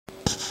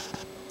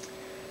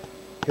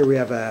Here we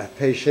have a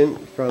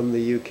patient from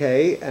the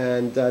UK,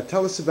 and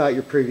tell us about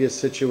your previous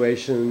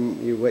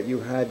situation, what you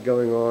had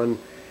going on,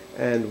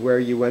 and where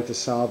you went to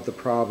solve the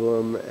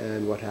problem,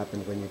 and what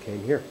happened when you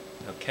came here.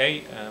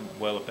 Okay,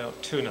 well,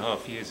 about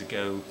 2.5 years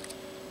ago,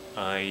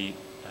 I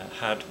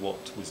had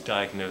what was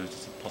diagnosed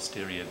as a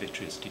posterior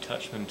vitreous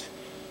detachment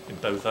in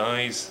both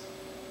eyes.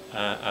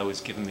 I was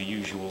given the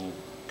usual,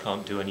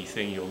 can't do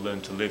anything, you'll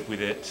learn to live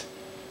with it.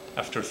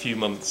 After a few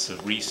months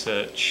of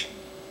research,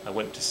 I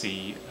went to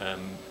see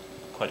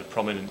quite a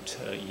prominent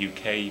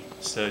UK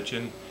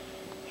surgeon.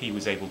 He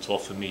was able to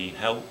offer me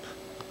help,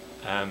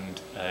 and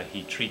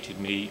he treated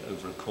me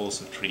over a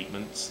course of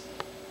treatments.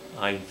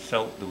 I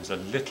felt there was a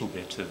little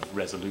bit of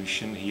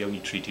resolution. He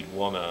only treated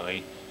one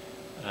eye,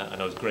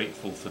 and I was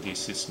grateful for the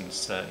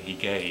assistance he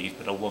gave,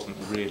 but I wasn't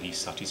really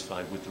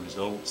satisfied with the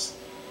results.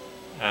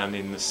 And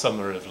in the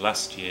summer of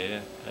last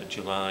year,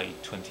 July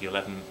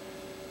 2011,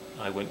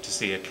 I went to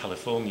see a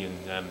Californian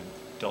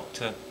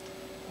doctor,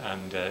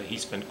 and he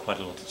spent quite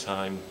a lot of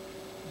time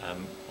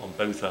on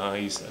both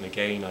eyes, and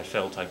again I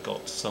felt I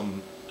got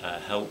some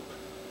help,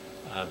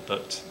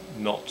 but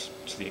not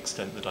to the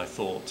extent that I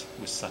thought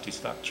was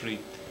satisfactory.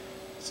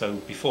 So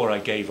before I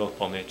gave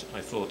up on it,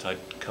 I thought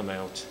I'd come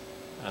out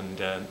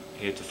and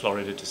here to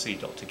Florida to see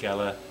Dr.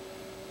 Geller,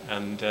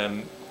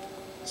 and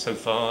so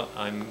far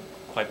I'm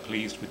quite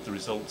pleased with the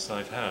results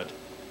I've had.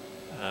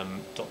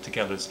 Dr.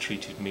 Geller's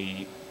treated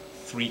me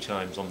 3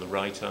 times on the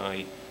right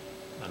eye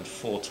and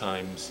 4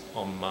 times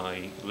on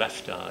my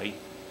left eye.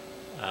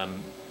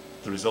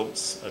 The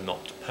results are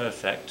not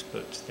perfect,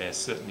 but they're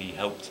certainly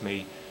helped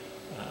me.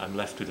 I'm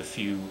left with a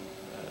few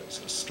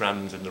sort of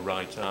strands in the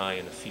right eye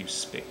and a few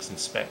spicks and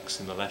specks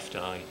in the left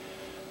eye,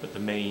 but the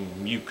main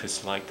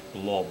mucus-like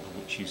blob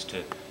which used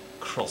to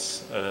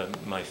cross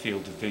my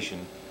field of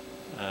vision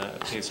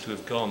appears to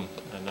have gone,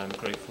 and I'm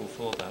grateful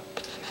for that.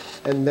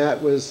 And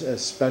that was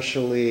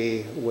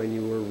especially when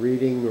you were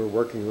reading or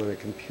working on a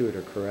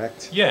computer,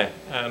 correct? Yeah,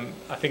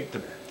 I think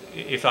that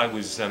if I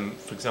was,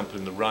 for example,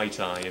 in the right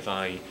eye, if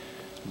I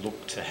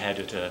looked ahead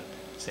at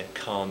say a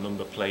car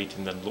number plate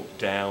and then looked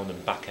down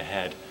and back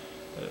ahead,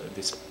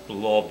 this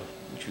blob,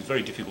 which was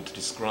very difficult to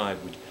describe,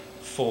 would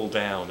fall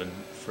down and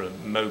for a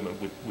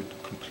moment would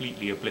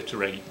completely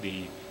obliterate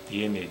the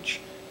image,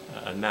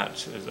 and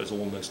that has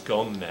almost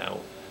gone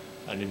now.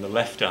 And in the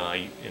left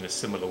eye, in a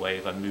similar way,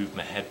 if I moved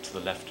my head to the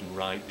left and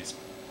right, this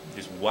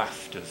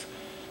waft of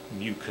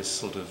mucus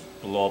sort of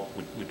blob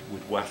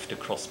would waft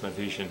across my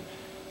vision,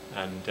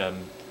 and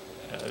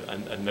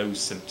those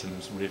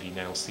symptoms really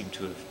now seem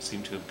to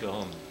have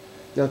gone.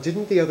 Now,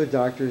 didn't the other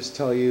doctors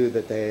tell you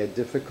that they had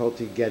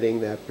difficulty getting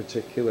that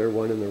particular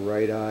one in the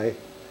right eye?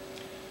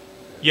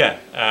 Yeah,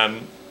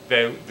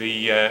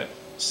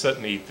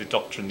 certainly the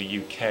doctor in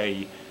the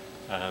UK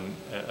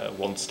at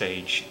one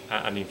stage,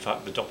 and in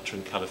fact the doctor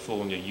in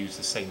California used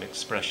the same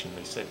expression.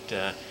 They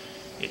said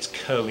it's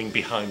curling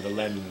behind the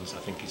lens, I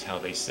think is how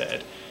they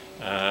said,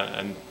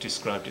 and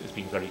described it as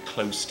being very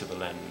close to the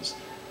lens.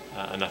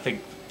 And I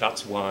think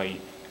that's why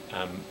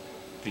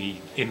the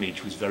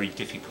image was very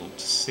difficult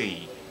to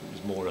see. It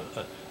was more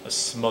a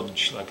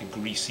smudge, like a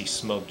greasy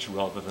smudge,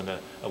 rather than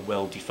a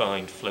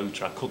well-defined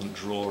floater. I couldn't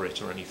draw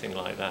it or anything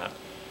like that.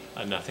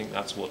 And I think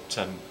that's what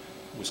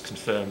was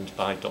confirmed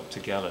by Dr.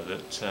 Geller,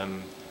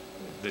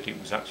 that it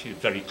was actually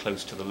very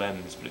close to the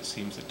lens, but it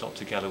seems that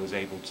Dr. Geller was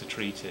able to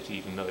treat it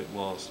even though it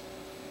was.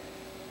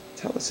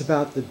 Tell us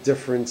about the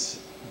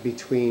difference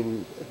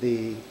between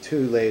the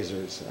 2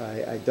 lasers.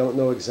 I don't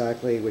know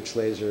exactly which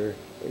laser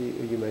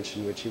you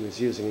mentioned, which he was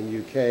using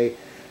in UK,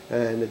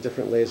 and a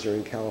different laser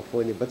in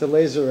California, but the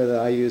laser that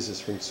I use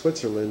is from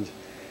Switzerland,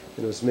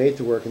 and it was made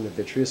to work in the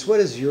vitreous. What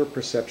is your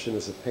perception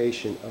as a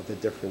patient of the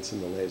difference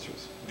in the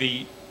lasers?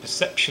 The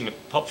perception,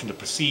 apart from the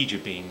procedure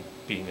being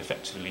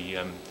effectively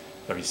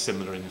very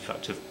similar, in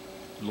fact, of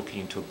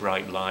looking into a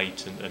bright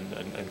light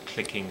and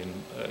clicking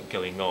and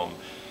going on,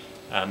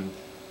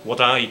 what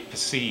I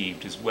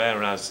perceived is,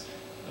 whereas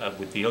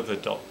with the other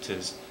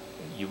doctors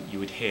you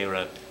would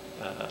hear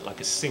like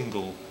a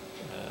single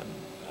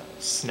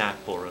snap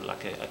or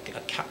like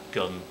a cap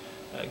gun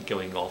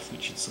going off,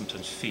 which you'd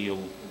sometimes feel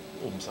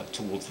almost like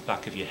towards the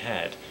back of your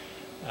head.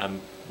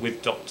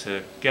 With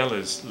Dr.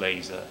 Geller's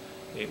laser,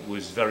 it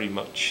was very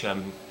much a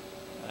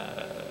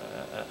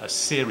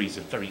series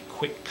of very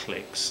quick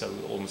clicks, so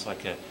almost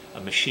like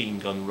a machine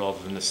gun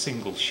rather than a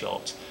single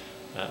shot.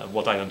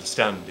 What I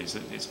understand is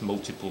that it's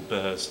multiple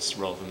bursts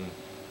rather than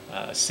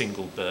a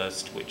single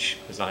burst, which,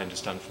 as I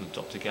understand from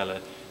Dr.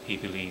 Geller, he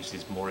believes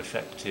is more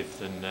effective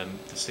than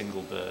the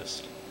single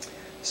burst.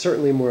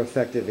 Certainly more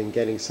effective in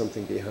getting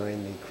something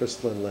behind the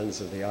crystalline lens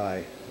of the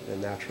eye, the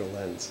natural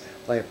lens.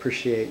 I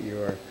appreciate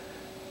your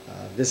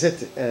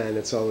visit, and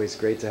it's always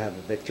great to have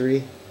a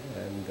victory,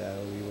 and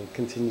we will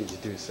continue to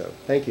do so.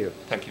 Thank you.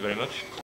 Thank you very much.